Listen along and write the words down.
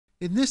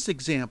In this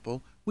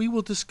example, we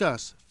will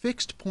discuss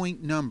fixed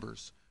point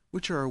numbers,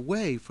 which are a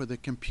way for the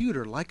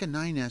computer like a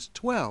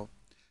 9s12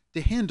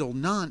 to handle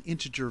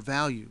non-integer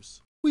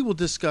values. We will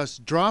discuss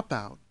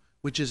dropout,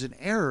 which is an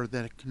error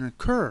that can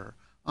occur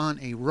on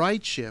a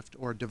right shift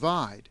or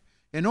divide,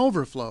 and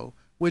overflow,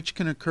 which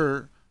can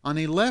occur on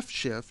a left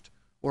shift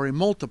or a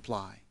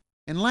multiply.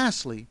 And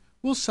lastly,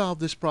 we'll solve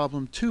this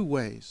problem two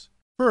ways.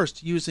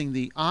 First, using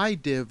the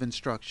IDiv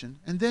instruction,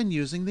 and then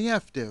using the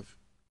FDiv.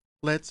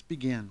 Let's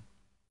begin.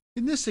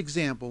 In this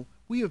example,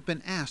 we have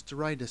been asked to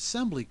write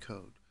assembly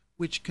code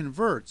which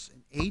converts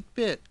an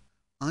 8-bit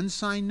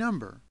unsigned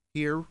number,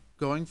 here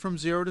going from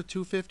 0 to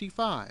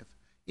 255,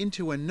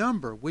 into a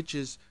number which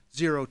is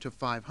 0 to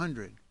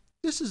 500.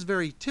 This is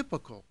very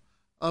typical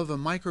of a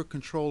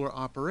microcontroller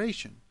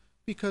operation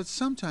because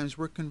sometimes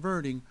we're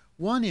converting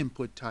one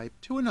input type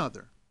to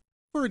another.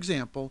 For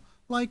example,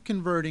 like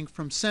converting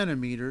from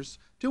centimeters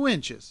to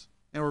inches,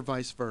 or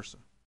vice versa.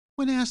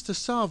 When asked to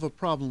solve a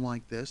problem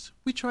like this,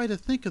 we try to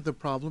think of the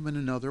problem in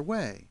another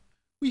way.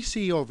 We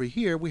see over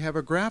here we have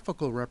a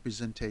graphical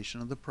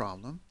representation of the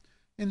problem,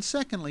 and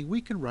secondly,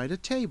 we can write a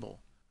table.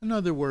 In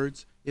other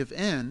words, if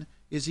n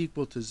is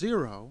equal to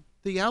 0,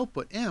 the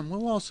output m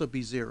will also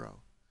be 0.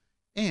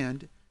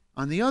 And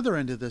on the other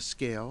end of the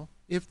scale,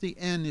 if the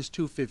n is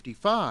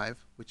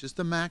 255, which is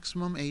the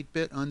maximum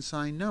 8-bit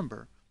unsigned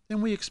number,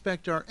 then we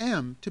expect our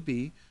m to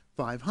be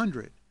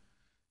 500.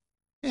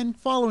 And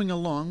following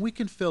along, we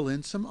can fill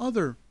in some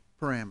other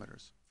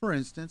parameters. For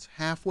instance,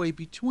 halfway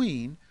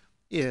between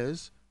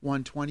is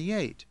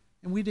 128,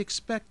 and we'd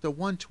expect the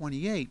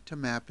 128 to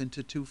map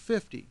into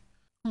 250.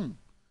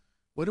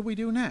 What do we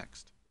do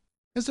next?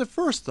 As a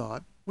first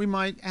thought, we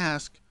might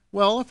ask,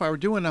 well, if I were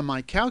doing it on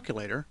my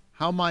calculator,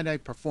 how might I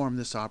perform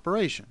this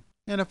operation?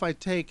 And if I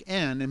take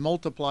n and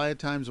multiply it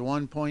times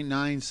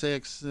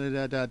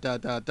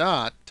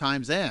 1.96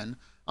 times n,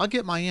 I'll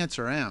get my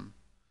answer m.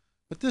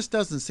 But this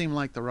doesn't seem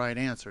like the right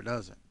answer,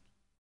 does it?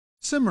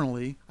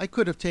 Similarly, I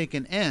could have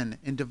taken n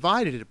and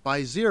divided it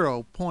by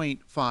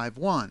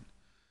 0.51.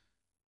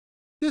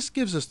 This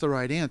gives us the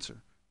right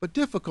answer, but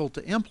difficult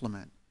to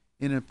implement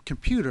in a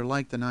computer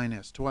like the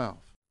 9s12.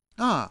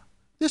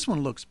 This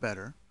one looks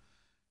better.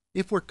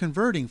 If we're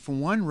converting from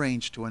one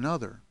range to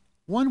another,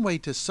 one way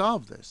to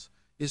solve this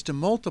is to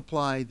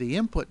multiply the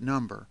input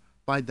number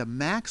by the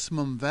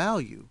maximum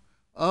value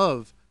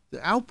of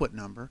the output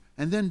number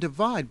and then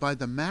divide by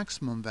the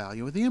maximum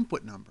value of the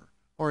input number,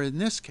 or in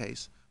this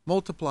case,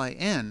 multiply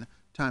n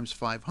times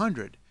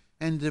 500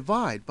 and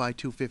divide by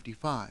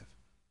 255.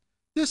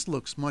 This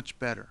looks much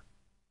better.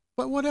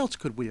 But what else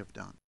could we have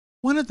done?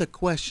 One of the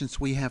questions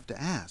we have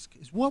to ask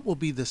is what will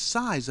be the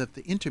size of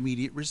the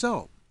intermediate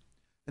result?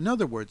 In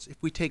other words, if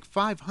we take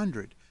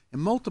 500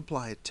 and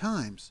multiply it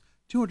times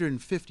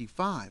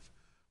 255,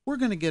 we're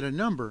going to get a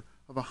number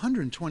of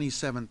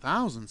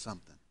 127,000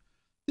 something.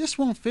 This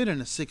won't fit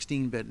in a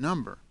 16-bit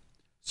number,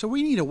 so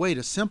we need a way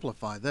to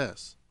simplify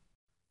this.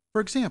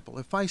 For example,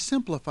 if I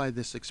simplify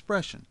this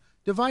expression,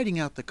 dividing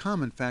out the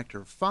common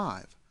factor of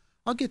 5,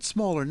 I'll get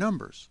smaller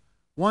numbers.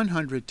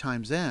 100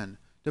 times n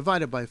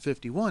divided by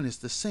 51 is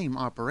the same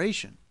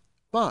operation,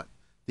 but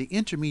the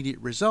intermediate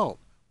result,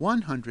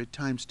 100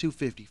 times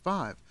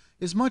 255,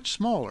 is much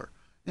smaller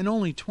and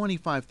only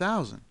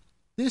 25,000.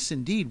 This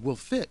indeed will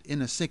fit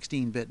in a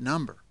 16-bit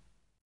number.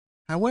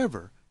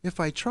 However, if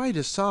I try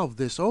to solve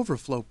this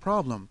overflow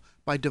problem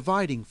by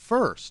dividing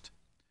first,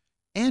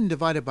 n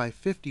divided by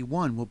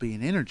 51 will be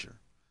an integer,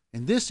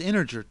 and this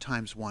integer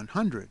times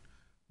 100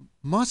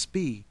 must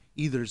be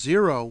either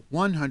 0,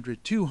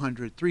 100,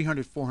 200,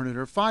 300, 400,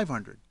 or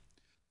 500.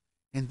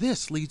 And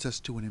this leads us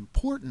to an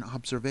important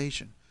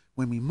observation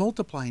when we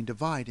multiply and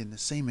divide in the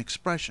same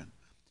expression,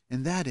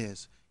 and that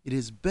is, it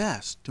is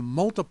best to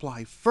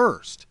multiply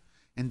first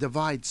and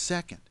divide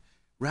second,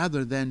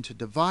 rather than to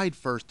divide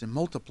first and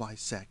multiply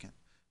second,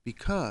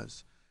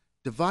 because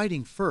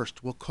dividing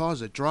first will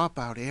cause a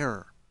dropout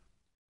error.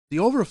 The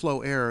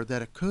overflow error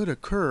that could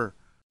occur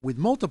with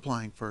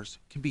multiplying first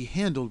can be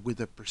handled with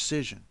a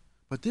precision,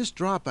 but this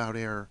dropout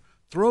error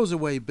throws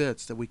away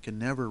bits that we can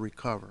never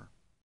recover.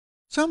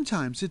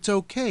 Sometimes it's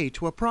okay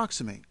to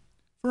approximate.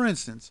 For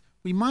instance,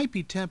 we might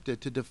be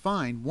tempted to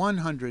define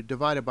 100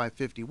 divided by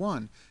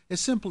 51 as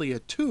simply a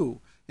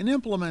 2 and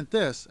implement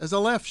this as a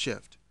left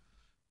shift.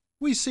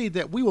 We see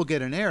that we will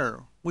get an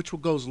error which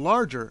goes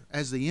larger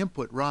as the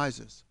input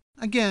rises.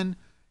 Again,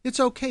 it's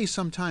okay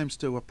sometimes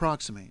to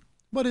approximate,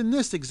 but in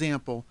this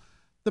example,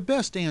 the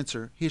best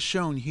answer is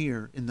shown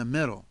here in the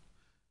middle.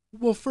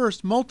 We'll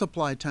first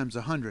multiply times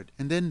 100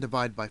 and then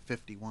divide by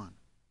 51.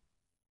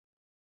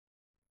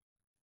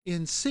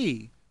 In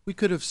C, we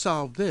could have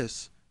solved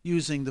this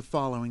using the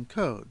following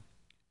code.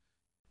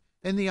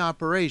 And the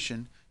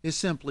operation is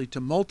simply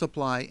to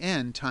multiply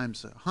n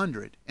times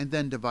 100 and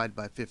then divide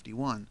by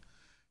 51.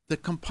 The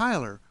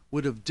compiler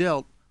would have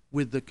dealt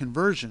with the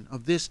conversion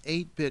of this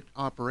 8-bit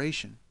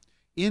operation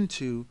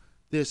into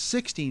this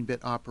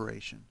 16-bit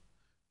operation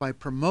by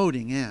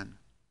promoting n.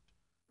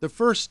 The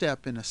first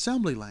step in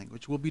assembly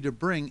language will be to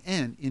bring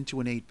n into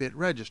an 8-bit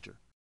register.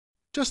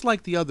 Just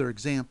like the other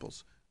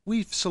examples,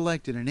 we've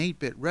selected an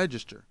 8-bit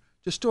register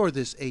to store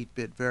this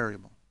 8-bit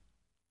variable.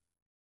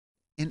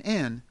 And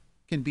n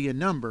can be a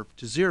number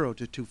to 0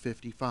 to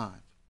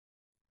 255.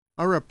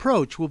 Our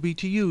approach will be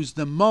to use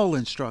the mul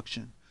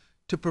instruction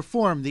to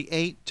perform the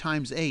 8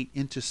 times 8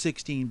 into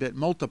 16-bit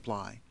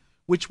multiply,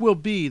 which will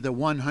be the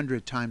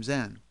 100 times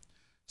n.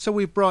 So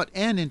we've brought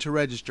n into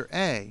register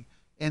A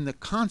and the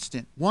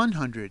constant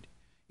 100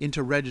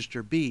 into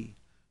register B.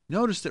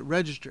 Notice that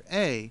register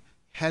A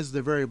has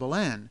the variable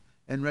n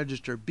and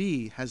register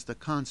B has the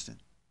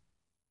constant.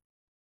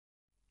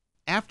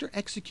 After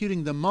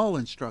executing the mul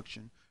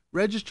instruction,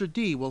 register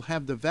D will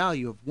have the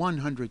value of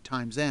 100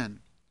 times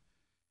n.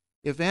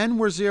 If n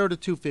were 0 to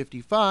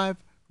 255,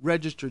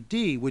 register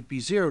D would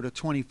be 0 to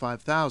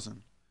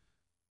 25,000.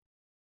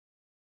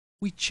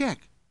 We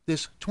check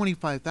this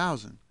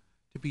 25,000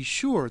 to be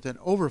sure that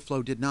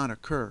overflow did not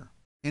occur.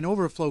 An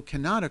overflow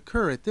cannot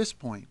occur at this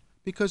point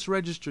because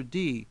register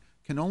D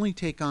can only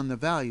take on the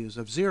values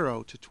of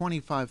 0 to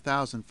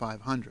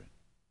 25,500.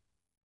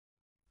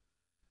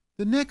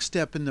 The next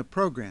step in the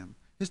program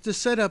is to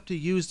set up to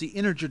use the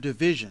integer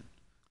division.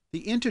 The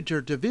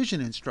integer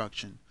division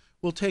instruction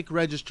will take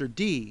register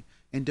D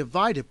and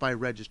divide it by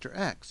register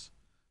X.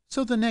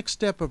 So the next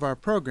step of our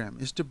program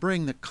is to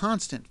bring the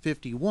constant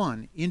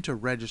 51 into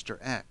register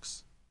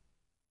X.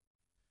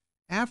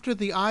 After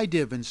the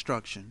IDIV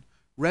instruction,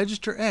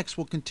 register X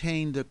will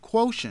contain the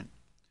quotient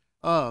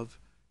of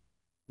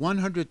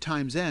 100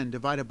 times n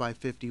divided by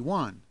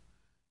 51.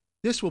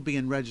 This will be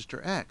in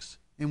register X,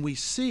 and we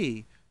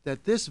see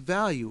that this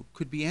value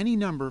could be any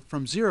number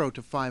from 0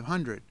 to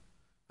 500.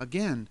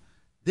 Again,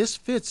 this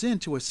fits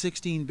into a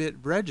 16-bit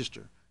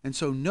register, and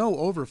so no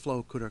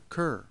overflow could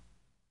occur.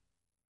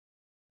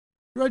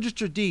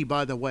 Register D,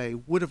 by the way,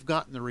 would have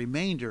gotten the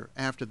remainder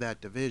after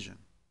that division.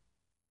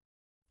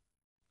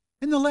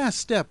 And the last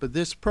step of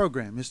this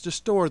program is to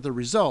store the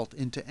result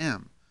into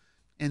M,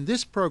 and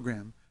this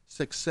program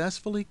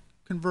successfully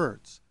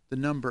converts the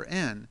number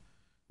n,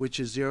 which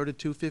is 0 to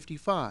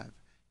 255,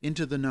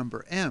 into the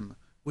number m,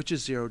 which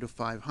is 0 to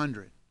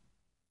 500.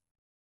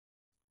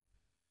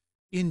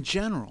 In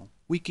general,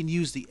 we can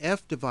use the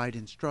fdivide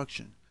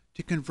instruction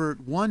to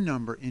convert one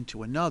number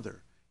into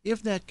another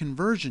if that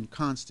conversion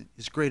constant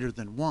is greater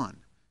than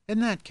 1. In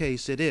that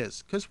case it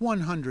is, because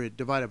 100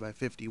 divided by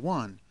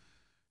 51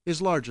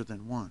 is larger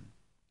than 1.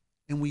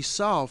 And we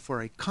solve for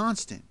a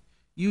constant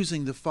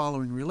using the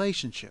following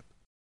relationship.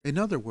 In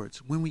other words,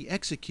 when we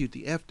execute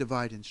the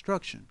fdivide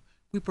instruction,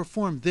 we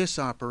perform this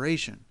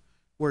operation,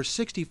 where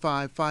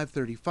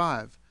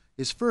 65,535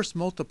 is first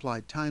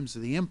multiplied times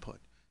the input,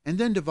 and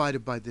then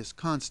divided by this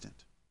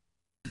constant.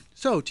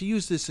 So, to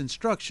use this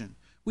instruction,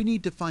 we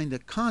need to find a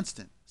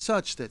constant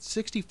such that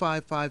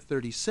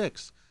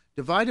 65,536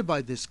 divided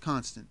by this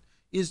constant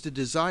is the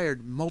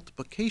desired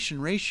multiplication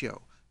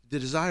ratio, the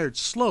desired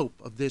slope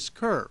of this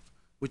curve,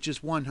 which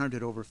is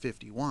 100 over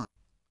 51.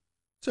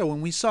 So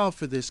when we solve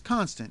for this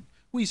constant,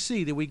 we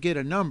see that we get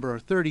a number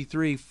of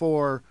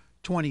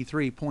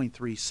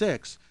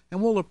 33,423.36,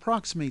 and we'll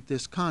approximate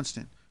this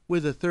constant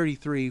with a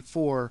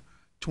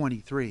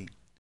 33,423.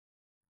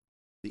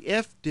 The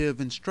fdiv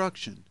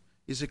instruction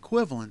is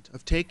equivalent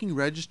of taking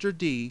register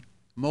D,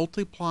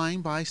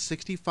 multiplying by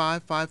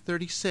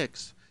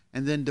 65,536,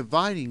 and then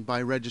dividing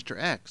by register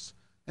X,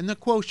 and the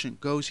quotient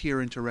goes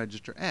here into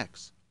register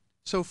X.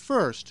 So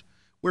first,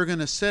 we're going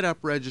to set up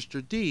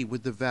register D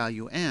with the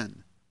value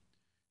n.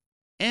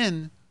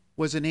 N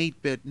was an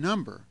 8-bit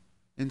number,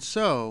 and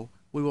so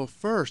we will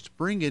first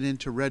bring it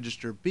into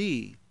register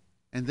B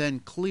and then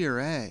clear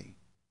A.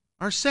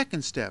 Our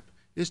second step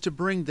is to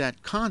bring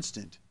that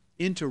constant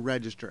into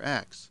register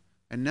X,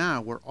 and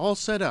now we're all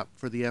set up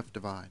for the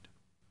fdivide.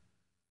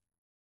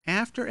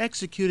 After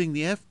executing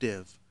the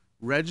fdiv,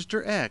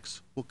 register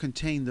X will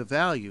contain the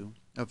value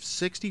of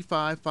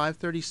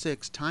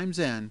 65,536 times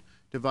n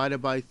divided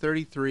by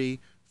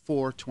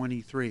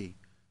 33,423.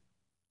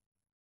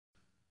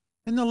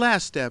 And the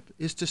last step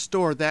is to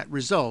store that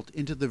result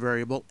into the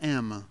variable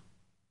m.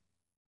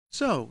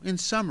 So, in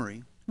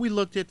summary, we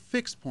looked at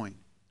fixed point,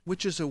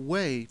 which is a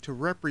way to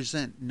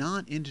represent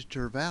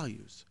non-integer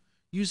values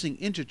using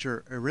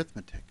integer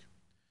arithmetic.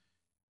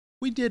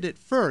 We did it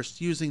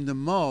first using the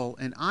mul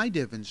and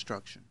IDIV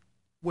instruction,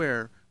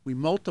 where we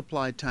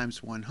multiplied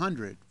times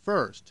 100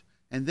 first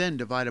and then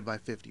divided by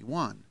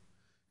 51.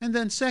 And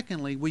then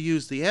secondly, we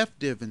used the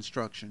fdiv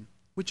instruction,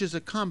 which is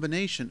a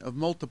combination of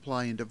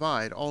multiply and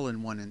divide all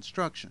in one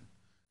instruction.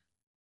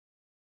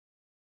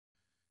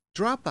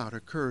 Dropout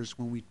occurs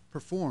when we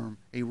perform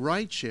a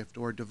right shift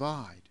or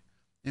divide,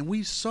 and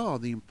we saw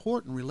the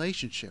important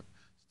relationship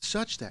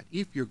such that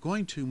if you're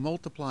going to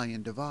multiply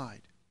and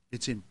divide,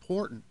 it's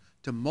important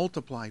to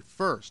multiply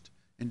first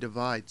and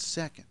divide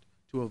second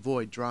to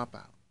avoid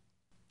dropout.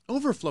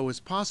 Overflow is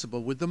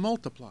possible with the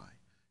multiply,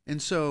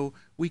 and so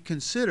we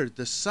considered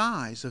the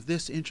size of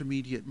this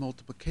intermediate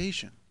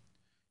multiplication.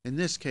 In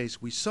this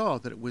case, we saw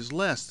that it was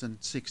less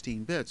than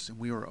 16 bits, and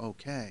we were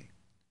okay.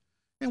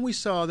 And we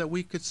saw that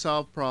we could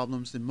solve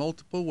problems in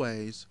multiple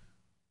ways.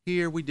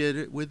 Here we did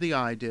it with the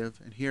IDIV,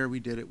 and here we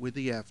did it with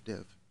the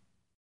fdiv.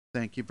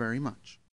 Thank you very much.